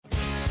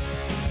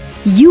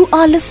You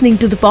are listening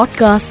to the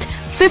podcast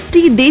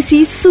 50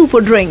 Desi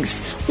Super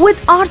Drinks with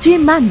RJ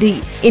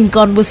Mandy in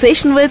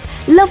conversation with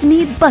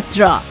Lavneet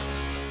Batra.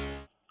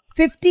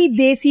 50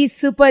 Desi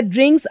Super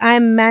Drinks. I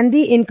am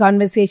Mandy in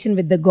conversation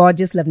with the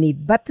gorgeous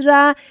Lavneet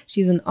Batra.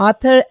 She's an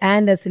author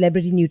and a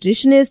celebrity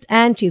nutritionist,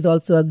 and she's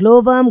also a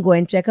glowworm. Go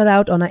and check her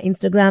out on her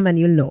Instagram and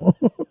you'll know.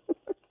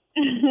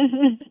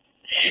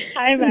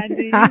 Hi,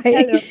 Mandy. Hi.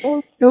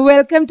 Hello.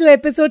 Welcome to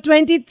episode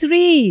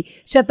 23,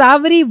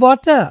 Shatavery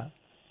water.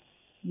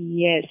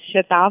 Yes,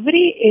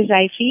 Shatavery is,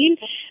 I feel,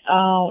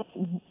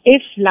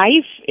 if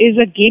life is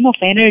a game of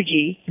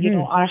energy,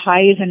 our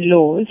highs and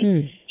lows,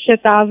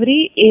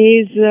 Shatavery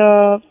is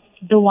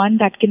the one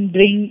that can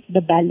bring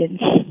the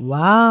balance.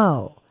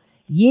 Wow.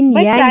 Yin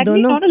But yang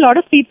sadly, दोनों. not a lot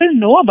of people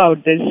know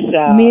about this.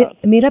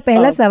 मेरा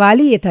पहला सवाल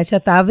ही ये था,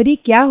 शतावरी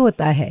क्या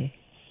होता है?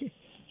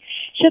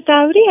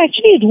 शतावरी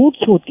actually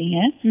roots होती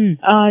हैं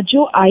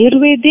जो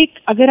आयुर्वेदिक,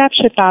 अगर आप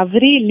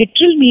शतावरी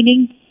लिटरल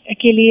मीनिंग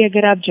के लिए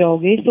अगर आप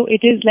जाओगे, so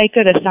it is like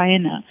a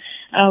rasayana,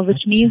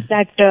 which means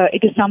that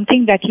it is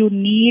something that you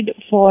need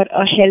for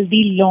a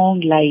healthy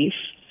long life,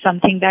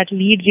 something that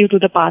leads you to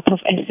the path of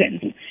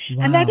essence.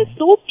 Wow. And that is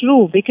so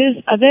true, because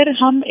अगर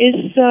हम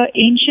इस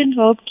ancient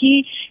herb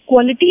की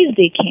qualities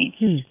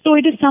देखें, so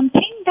it is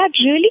something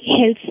that really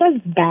helps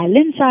us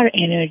balance our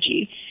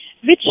energy,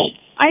 which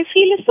I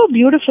feel is so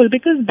beautiful,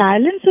 because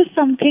balance is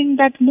something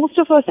that most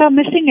of us are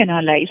missing in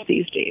our lives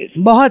these days.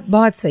 बहुत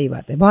बहुत सही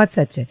बात है, बहुत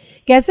सच है.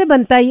 कैसे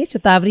बनता है ये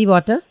शतावरी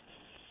वाटर?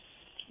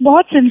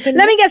 बहुत simple.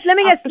 Let me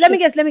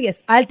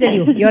guess. I'll tell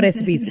you your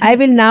recipes. I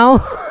will now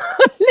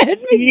let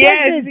me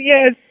guess this.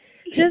 Yes.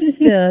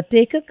 Just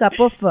take a cup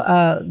of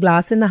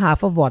glass and a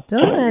half of water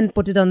and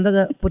put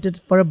it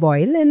for a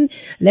boil and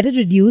let it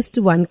reduce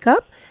to 1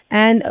 cup.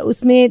 And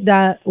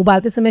उसमें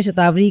उबालते समय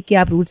शतावरी के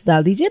आप roots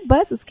डाल दीजिए,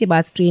 बस उसके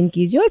बाद स्ट्रेन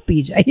कीजिए और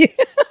पी जाइए.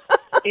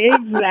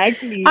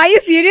 Exactly. Are you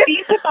serious?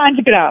 3 से 5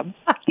 ग्राम.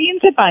 3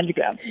 से 5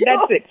 ग्राम.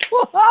 That's it.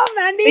 Wow,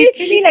 Mandy.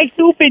 Basically like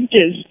 2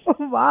 pinches.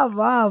 वाह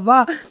वाह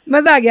वाह,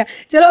 मजा आ गया.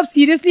 चलो अब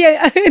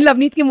सीरियसली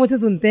लवनीत के मुंह से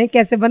सुनते हैं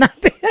कैसे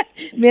बनाते हैं.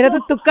 मेरा तो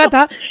तुक्का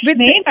था.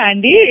 नहीं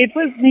मैंडी,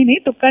 नहीं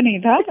तुक्का नहीं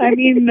था. I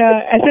mean,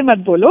 ऐसे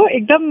मत बोलो,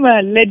 एकदम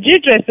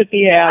legit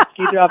रेसिपी है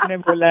आपकी जो आपने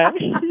बोला है.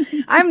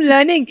 I'm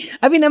learning.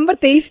 अभी नंबर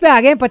 23 पे आ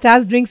गए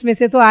 50 ड्रिंक्स में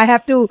से, तो I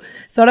have to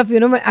sort of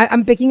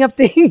I'm picking up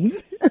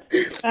things.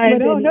 I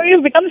know, no,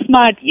 you've become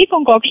smart. ये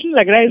concoction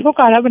लग रहा है, इसको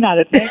काढ़ा बना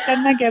देते हैं.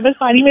 करना क्या, बस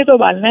पानी में तो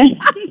उबालना है.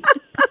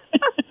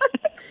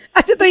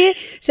 अच्छा, तो ये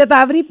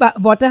शतावरी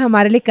वाटर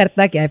हमारे लिए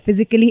करता क्या है,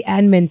 फिजिकली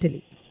एंड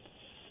मेंटली?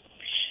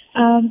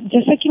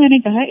 जैसा कि मैंने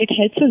कहा, it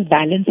helps us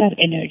balance our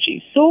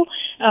energy. So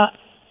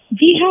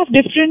we have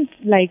different,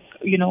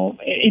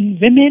 in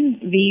women,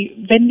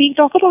 when we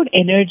talk about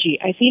energy,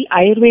 I feel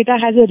Ayurveda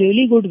has a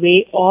really good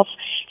way of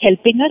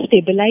helping us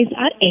stabilize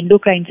our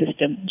endocrine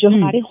system. जो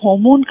हमारे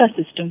hormone का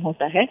system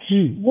होता है,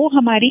 वो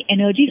हमारी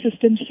energy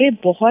system से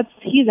बहुत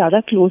ही ज्यादा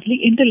क्लोजली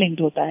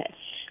इंटरलिंक्ड होता है.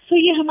 So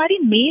ये हमारी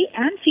मेल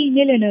एंड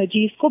फीमेल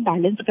एनर्जीज को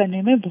बैलेंस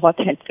करने में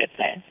बहुत हेल्प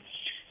करता है.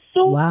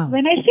 So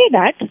when I say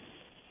that,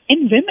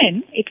 in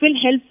women, it will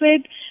help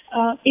with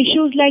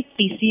issues like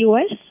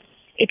PCOS.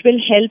 It will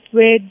help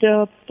with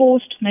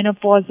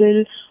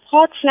post-menopausal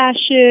hot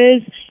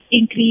flashes,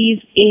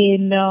 increase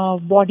in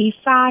body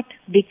fat,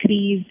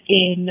 decrease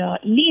in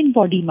lean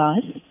body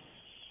mass.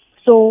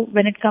 So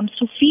when it comes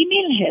to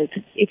female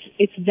health,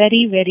 it's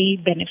very, very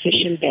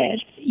beneficial there.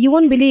 You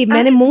won't believe,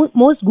 मैंने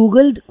most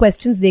Googled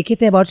questions देखे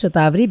थे about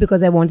Shatavery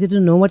because I wanted to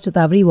know what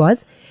Shatavery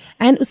was.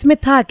 And उसमें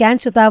था, can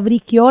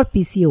Shatavery cure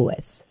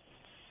PCOS?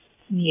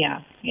 Yeah,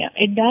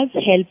 it does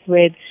help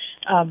with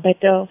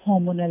better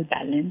hormonal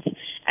balance,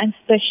 and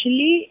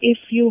especially if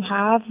you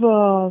have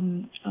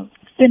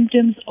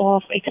symptoms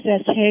of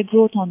excess hair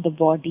growth on the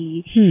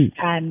body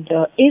and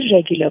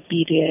irregular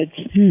periods,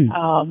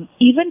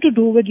 even to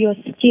do with your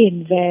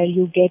skin, where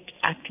you get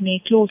acne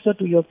closer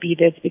to your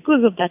periods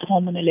because of that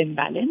hormonal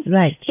imbalance.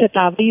 Right.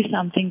 Shatavery is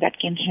something that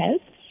can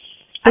help.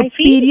 तो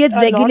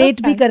periods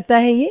regulate भी करता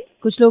है ये?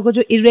 कुछ लोगों को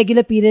जो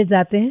irregular periods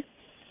आते हैं,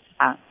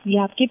 ये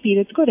आपके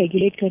पीरियड्स को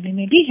रेगुलेट करने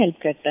में भी हेल्प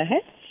करता है.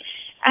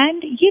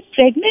 एंड ये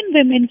प्रेग्नेंट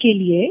वुमेन के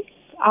लिए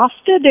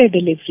after their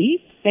delivery,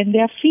 when they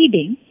are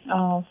feeding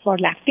for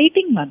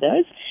lactating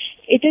mothers,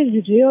 it is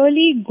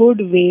really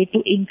good way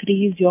to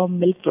increase your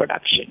milk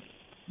production.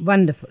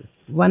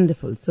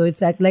 Wonderful. So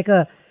it's like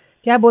a,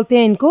 क्या बोलते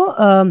हैं इनको,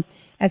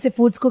 ऐसे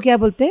फूड्स को क्या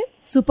बोलते हैं,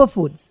 super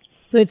foods.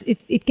 So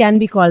it can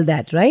be called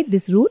that, right,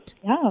 this root?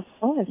 Yeah, of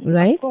course,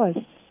 right. Of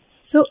course.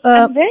 So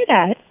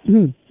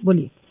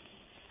बोलिए.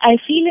 I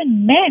feel in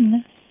men,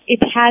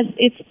 it has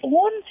its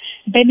own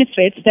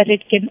benefits that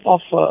it can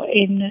offer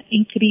in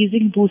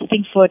increasing,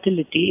 boosting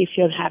fertility if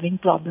you're having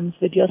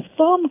problems with your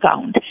sperm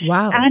count.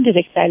 Wow. And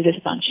erectile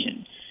dysfunction.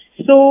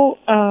 So,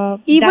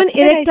 even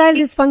erectile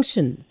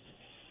dysfunction?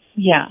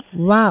 Yeah.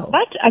 Wow.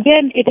 But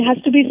again, it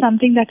has to be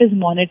something that is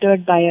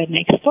monitored by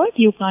an expert.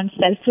 You can't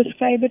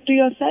self-prescribe it to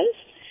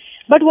yourself.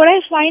 But what I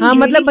find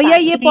मतलब भैया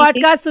ये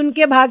podcast सुन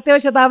के भागते हुए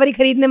शतावरी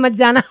खरीदने मत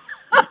जाना.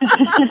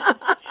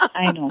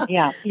 I know,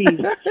 yeah, please.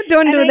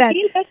 Don't do I that.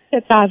 feel that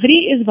Shatavery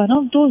is one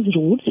of those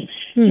routes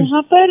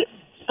जहाँ पर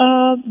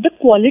the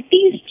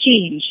qualities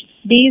change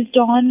based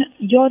on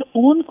your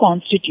own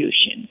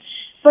constitution.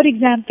 For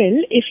example,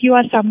 if you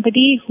are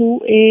somebody who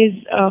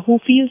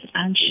feels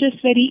anxious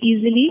very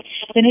easily,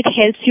 then it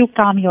helps you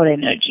calm your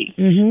energy.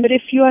 But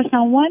if you are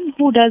someone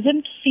who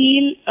doesn't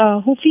feel,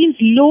 who feels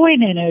low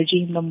in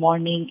energy in the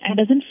morning and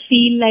doesn't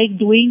feel like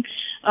doing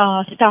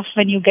stuff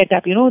when you get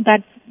up,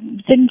 that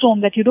syndrome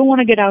that you don't want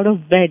to get out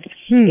of bed,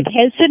 it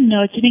helps in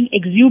nurturing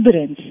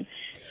exuberance.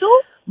 So,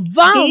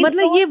 वाह,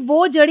 मतलब ये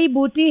वो जड़ी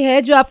बूटी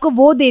है जो आपको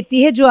वो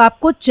देती है जो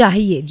आपको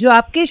चाहिए, जो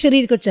आपके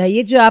शरीर को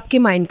चाहिए, जो आपके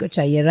माइंड को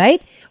चाहिए, right?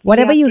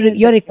 Whatever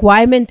your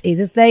requirement is,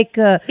 it's like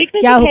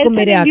क्या हुक्म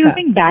मेरे आका?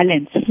 Using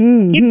balance.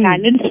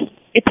 Balance.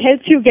 It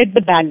helps you get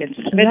the balance,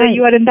 whether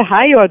you are in the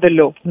high or the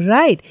low.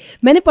 Right.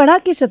 मैंने पढ़ा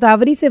कि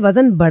शतावरी से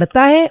वजन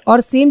बढ़ता है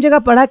और सेम जगह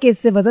पढ़ा कि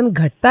इससे वजन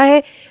घटता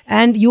है.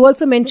 And you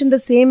also mentioned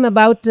the same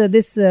about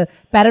this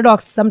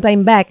paradox some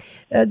time back.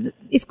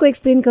 इसको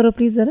explain करो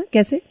please जरा,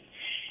 कैसे?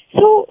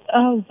 So,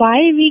 why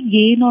we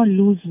gain or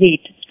lose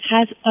weight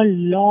has a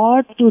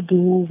lot to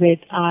do with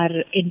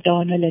our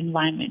internal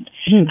environment.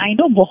 I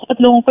know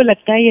बहुत लोगों को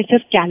लगता है ये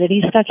सिर्फ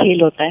कैलोरीज का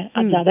खेल होता है.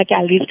 आप ज्यादा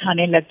कैलोरीज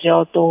खाने लग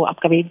जाओ तो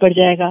आपका वेट बढ़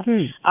जाएगा.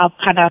 आप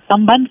खाना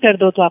कम बंद कर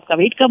दो तो आपका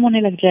वेट कम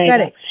होने लग जाएगा.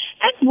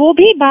 एंड वो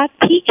भी बात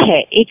ठीक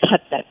है एक हद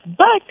तक.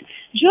 बट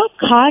जो आप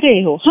खा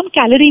रहे हो, हम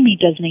कैलोरी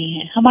मीटर्स नहीं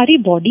है. हमारी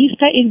बॉडीज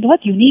का एक बहुत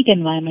यूनिक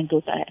एनवायरनमेंट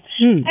होता है.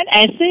 एंड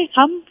ऐसे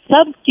हम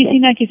सब किसी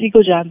ना किसी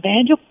को जानते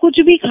हैं जो कुछ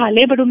भी खा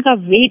ले बट उनका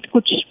वेट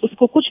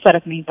उसको कुछ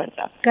फर्क नहीं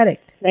पड़ता.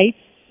 करेक्ट. राइट.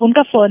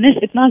 उनका फर्नेस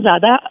इतना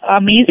ज्यादा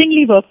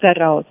अमेजिंगली वर्क कर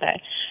रहा होता है.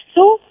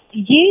 सो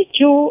ये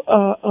जो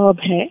अर्ब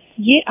है,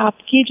 ये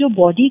आपके जो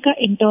बॉडी का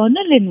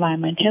इंटरनल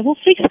एनवायरनमेंट है वो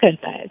फिक्स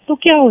करता है. तो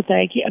क्या होता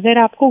है कि अगर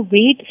आपको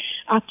वेट,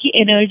 आपकी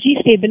एनर्जी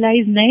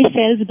स्टेबलाइज, नए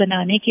सेल्स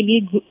बनाने के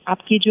लिए,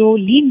 आपके जो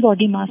लीन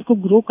बॉडी मास को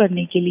ग्रो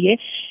करने के लिए,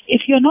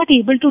 if you are not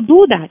able to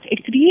do that, it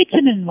creates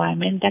an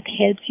environment that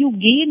helps you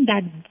gain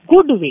that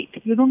good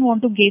weight. You don't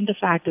want to gain the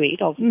fat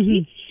wait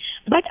obviously.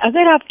 But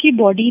अगर आपकी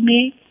body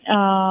में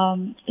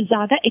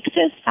ज्यादा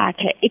access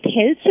fat है, it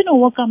helps in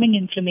overcoming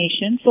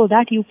inflammation so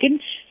that you can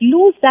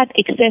lose that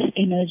access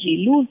energy,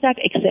 lose that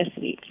access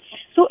wait.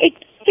 So it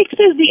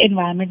fixes the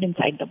environment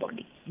inside the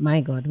body.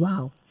 My God,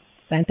 wow,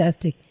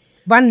 fantastic.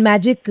 One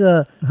magic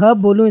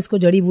herb बोलूं इसको,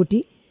 जड़ी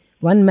बूटी,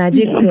 one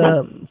magic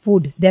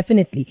food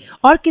definitely.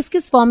 और किस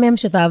किस form में हम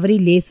शतावरी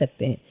ले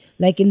सकते हैं?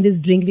 Like in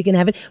this drink we can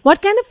have it. What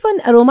kind of N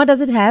aroma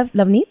does it have,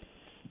 Lavneet?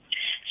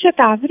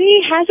 Shatavery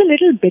has a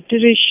little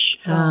bitterish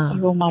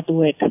aroma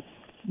to it.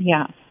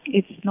 Yeah,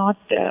 it's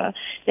not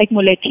like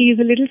molechi is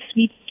a little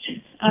sweet,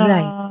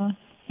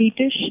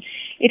 sweetish.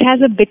 It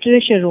has a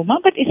bitterish aroma,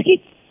 but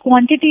its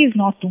quantity is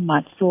not too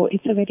much, so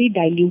it's a very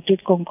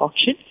diluted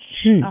concoction.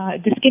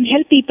 This can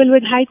help people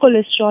with high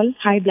cholesterol,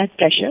 high blood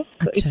pressure.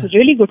 So it's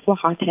really good for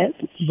heart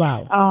health. Wow.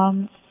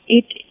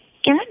 It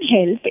can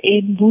help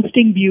in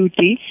boosting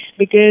beauty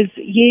because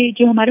ये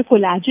जो हमारा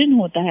collagen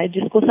होता है,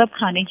 जिसको सब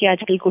खाने की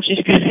आजकल कोशिश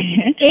कर रहे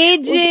हैं,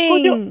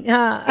 एजिंग,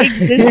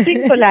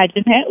 एक्जिस्टिंग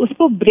कोलाजन है,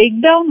 उसको ब्रेक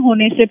डाउन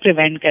होने से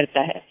प्रिवेंट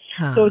करता है.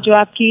 तो जो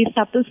आपकी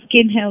सटल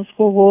स्किन है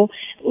उसको वो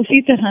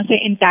उसी तरह से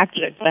इंटैक्ट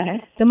रखता है.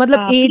 तो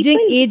मतलब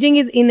एजिंग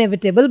इज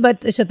इनएविटेबल,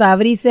 बट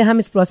शतावरी से हम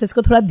इस प्रोसेस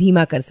को थोड़ा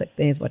धीमा कर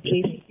सकते हैं, इज व्हाट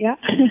यू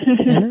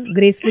से.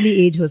 ग्रेसफुली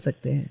एज हो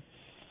सकते हैं.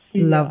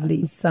 Lovely.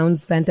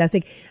 Sounds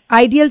fantastic.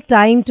 Ideal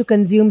time to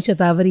consume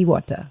Shatavery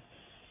water?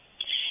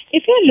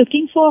 If you're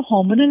looking for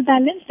hormonal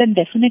balance, then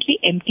definitely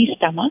empty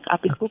stomach.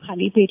 आप इसको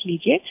खाली पेट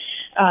लीजिए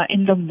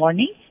in the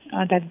morning.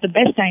 That's the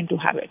best time to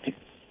have it.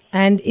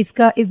 And is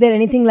there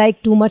anything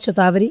like too much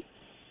Shatavery?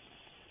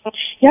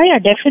 Yeah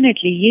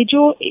definitely.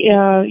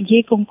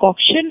 ये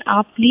concoction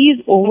आप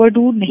please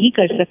overdo नहीं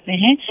कर सकते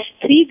हैं.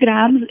 3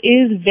 grams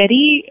इज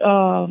वेरी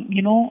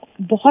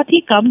बहुत ही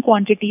कम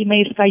क्वांटिटी में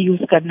इसका यूज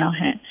करना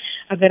है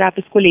अगर आप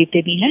इसको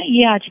लेते भी हैं.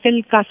 ये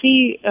आजकल काफी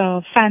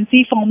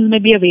फैंसी फॉर्म्स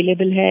में भी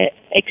अवेलेबल है,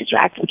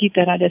 एक्सट्रैक्ट्स की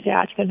तरह. जैसे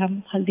आजकल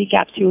हम हल्दी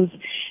capsules,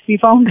 we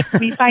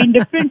find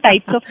different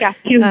types of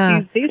capsules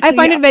these days. I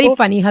find it very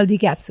funny, haldi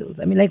capsules.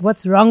 I mean, like,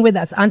 what's wrong with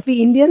us? Aren't we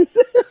Indians?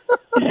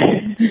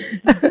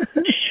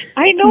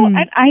 I know,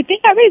 and I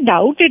think I will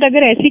doubt it.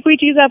 अगर ऐसी कोई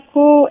चीज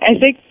आपको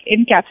ऐसे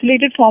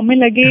encapsulated form में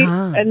लगे,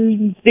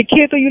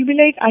 दिखे, तो you'll be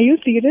like, are you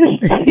serious?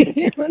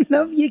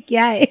 मतलब ये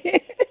क्या है?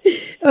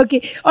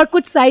 Okay. और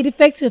कुछ साइड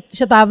इफेक्ट्स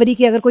शतावरी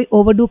के अगर कोई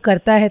ओवरडू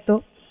करता है तो?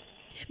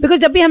 बिकॉज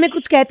जब भी हमें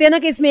कुछ कहते हैं ना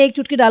कि इसमें 1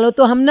 चुटकी डालो,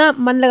 तो हम ना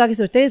मन लगा के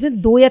सोचते हैं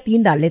इसमें 2 या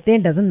 3 डाल लेते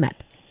हैं, doesn't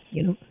matter,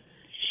 you know.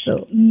 So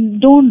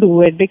don't do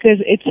it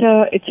because it's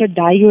a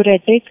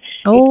diuretic.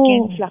 It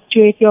can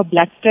fluctuate your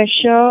blood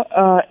pressure.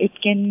 It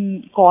can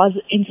cause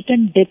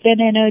instant dip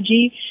in energy.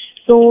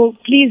 So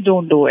please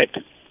don't do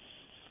it.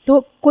 तो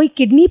कोई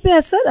किडनी पे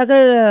असर अगर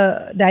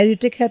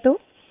diuretic है तो?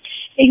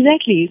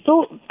 Exactly.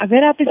 तो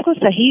अगर आप इसको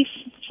सही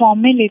फॉर्म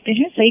में लेते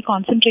हैं, सही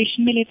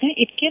कॉन्सेंट्रेशन में लेते हैं,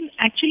 it can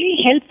actually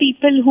help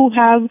people who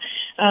have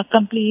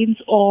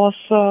complaints of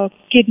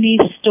kidney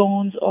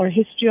stones or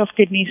history of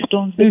kidney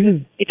stones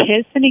because it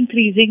helps in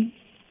increasing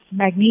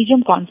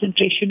magnesium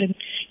concentration in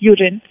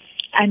urine,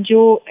 and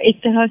जो एक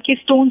तरह के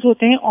स्टोन्स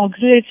होते हैं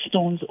ऑक्सलेट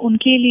स्टोन्स,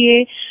 उनके लिए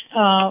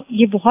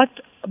ये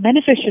बहुत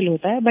बेनिफिशियल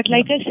होता है. बट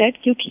लाइक आई सेड,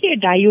 क्योंकि ये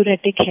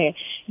डायूरेटिक है,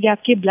 ये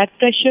आपके ब्लड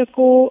प्रेशर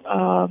को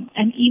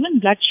and even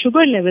blood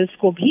sugar levels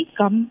को भी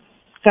कम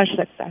कर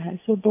सकता है.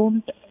 So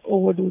don't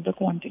overdo the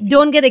quantity.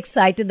 Don't get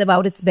excited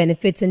about its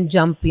benefits and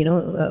jump, you know.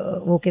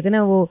 वो कहते हैं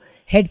ना, वो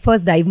head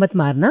first dive मत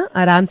मारना,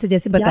 आराम से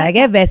जैसे बताया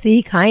गया वैसे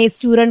ही खाएं इस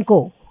चूरन को.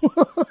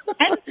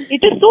 And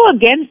it is so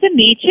against the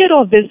nature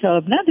of this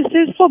herb, na? This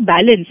is for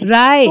balance.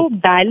 Right.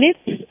 So balance,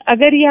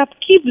 अगर ये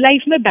आपकी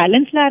लाइफ में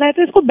बैलेंस ला रहा है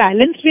तो इसको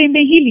बैलेंस वे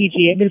में ही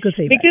लीजिए. बिल्कुल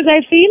सही. Because I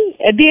feel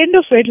at the end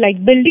of it, like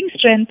building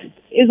strength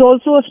is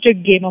also a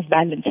strict game of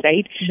balance,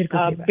 right?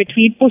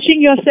 Between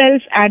pushing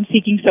yourself and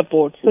seeking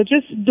support. So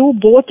just do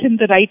both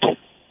in the right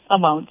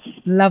amounts.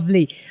 Lovely.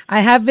 I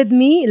have with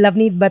me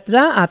Lovneet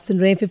Batra. आप सुन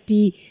रहे हैं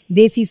 50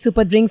 देसी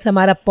super drinks,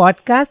 हमारा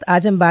podcast.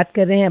 आज हम बात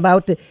कर रहे हैं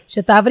about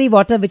shatavari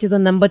water which is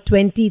on number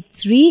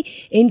 23.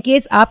 In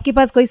case आपके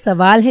पास कोई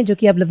सवाल है जो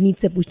कि आप लवनीत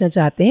से पूछना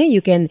चाहते हैं,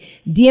 you can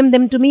DM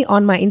them to me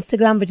on my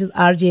Instagram which is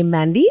RJ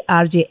Mandy,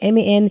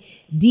 RJMANDEE.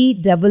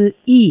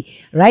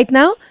 Right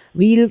now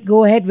we'll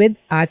go ahead with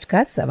आज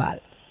का सवाल.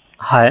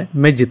 हाय,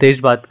 मैं जितेश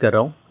बात कर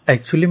रहा हूँ.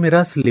 एक्चुअली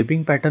मेरा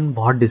स्लीपिंग पैटर्न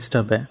बहुत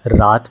डिस्टर्ब है.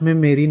 रात में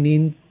मेरी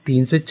नींद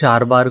 3 से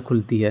 4 बार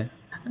खुलती है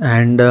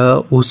एंड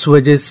उस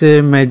वजह से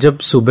मैं जब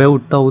सुबह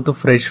उठता हूँ तो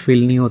फ्रेश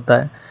फील नहीं होता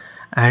है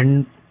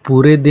एंड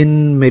पूरे दिन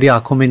मेरी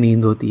आंखों में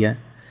नींद होती है.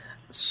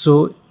 सो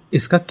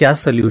इसका क्या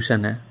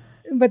सोल्यूशन है,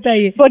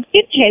 बताइए. What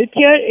can help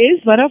here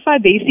is one of our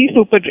desi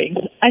super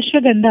drinks,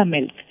 ashwagandha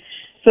milk.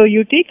 So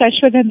you take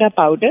ashwagandha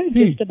powder,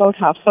 just about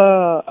half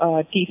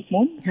a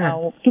teaspoon,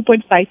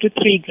 2.5 to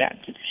 3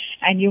 grams,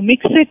 and you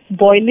mix it,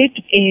 boil it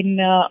in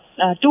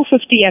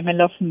 250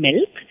 ml of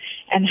milk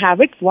and have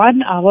it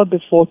 1 hour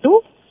before to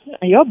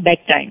your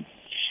bedtime.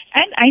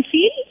 And I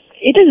feel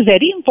it is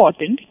very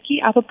important कि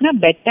आप अपना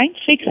bedtime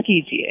fix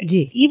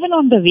कीजिए, even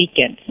on the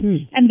weekends,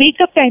 and wake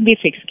up time भी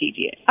fix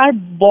कीजिए. Our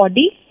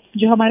body,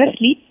 जो हमारा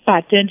sleep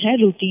pattern है,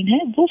 routine है,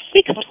 वो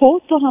fixed हो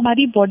तो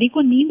हमारी body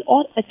को नींद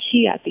और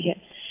अच्छी आती है.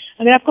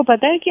 अगर आपको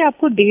पता है कि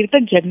आपको देर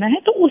तक जगना है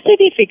तो उसे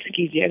भी फिक्स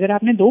कीजिए. अगर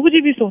आपने 2 बजे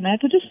भी सोना है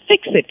तो जस्ट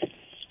फिक्स इट.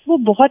 वो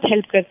बहुत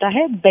हेल्प करता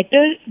है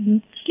बेटर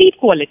स्लीप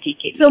क्वालिटी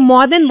के लिए. So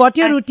more than what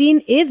your routine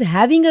is,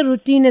 having a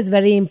routine is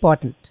very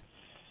important.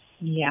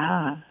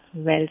 Yeah,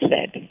 well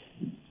said.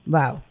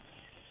 Wow.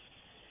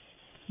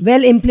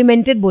 Well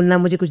implemented बोलना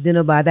मुझे कुछ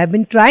दिनों बाद. I've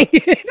been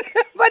trying it.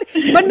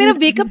 But मेरा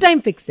वेकअप टाइम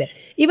फिक्स है.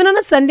 इवन ऑन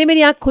अ संडे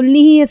मेरी आँख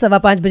खुलनी ही है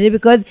 5:15 बजे,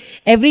 because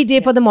every day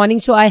for the morning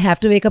show I have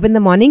to wake up in the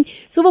morning.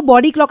 सो वो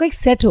बॉडी क्लॉक एक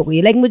सेट हो गई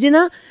है. लाइक मुझे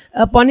ना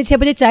 5:45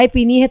 बजे चाय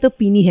पीनी है तो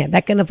पीनी है.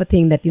 That kind of a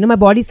thing that you know my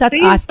body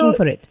starts asking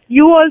for it.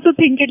 You also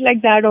think it like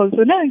that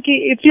also ना, कि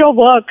इट्स योर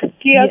वर्क,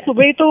 कि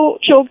सुबह तो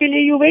शो के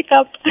लिए you wake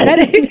up.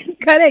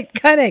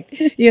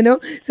 Correct you know,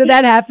 so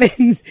that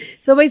happens.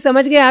 सो भाई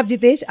समझ गए आप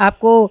जितेश,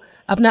 आपको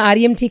अपना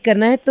REM ठीक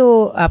करना है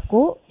तो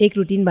आपको एक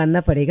रूटीन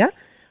बांधना पड़ेगा.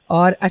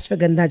 और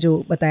अश्वगंधा जो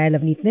बताया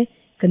लवनीत ने,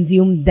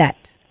 consume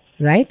that,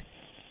 right?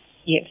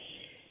 Yes.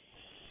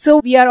 So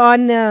we are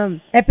on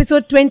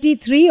episode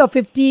 23 of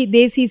 50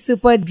 देसी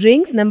सुपर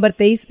ड्रिंक्स. नंबर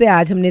 23 पे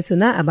आज हमने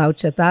सुना about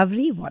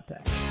shatavari water.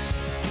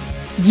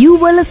 You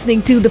were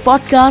listening to the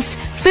podcast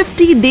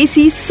 50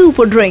 Desi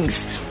Super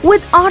Drinks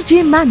with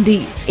RJ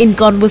Mandy in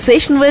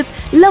conversation with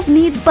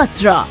Lavneet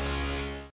Batra.